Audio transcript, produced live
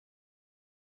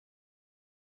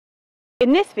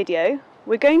In this video,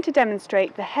 we're going to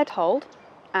demonstrate the head hold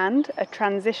and a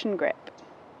transition grip.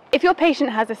 If your patient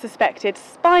has a suspected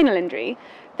spinal injury,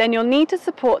 then you'll need to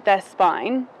support their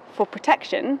spine for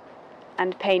protection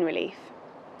and pain relief.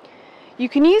 You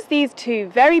can use these two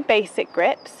very basic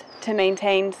grips to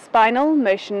maintain spinal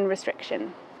motion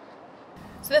restriction.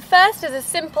 So the first is a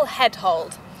simple head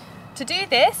hold. To do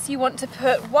this, you want to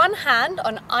put one hand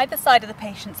on either side of the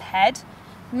patient's head.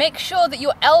 Make sure that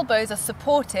your elbows are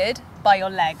supported by your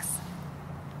legs.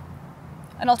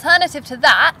 An alternative to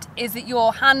that is that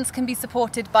your hands can be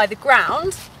supported by the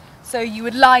ground, so you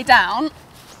would lie down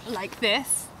like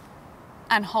this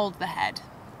and hold the head.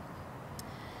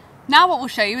 Now what we'll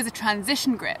show you is a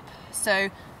transition grip. So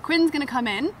Quinn's going to come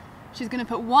in, she's going to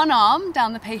put one arm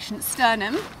down the patient's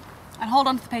sternum and hold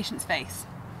onto the patient's face.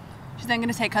 She's then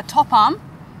going to take her top arm,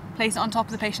 place it on top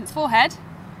of the patient's forehead,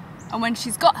 and when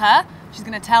she's got her, she's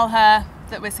going to tell her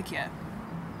that we're secure.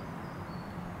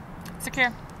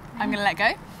 Secure. I'm going to let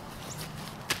go.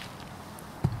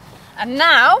 And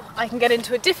now I can get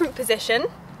into a different position.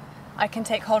 I can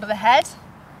take hold of the head,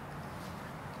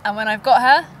 and when I've got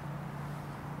her,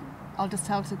 I'll just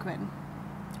tell to Quinn.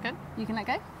 Good. You can let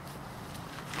go.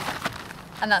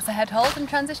 And that's a head hold and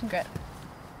transition grip.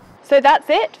 So that's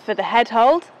it for the head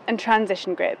hold and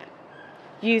transition grip.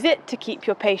 Use it to keep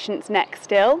your patient's neck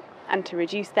still and to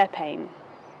reduce their pain.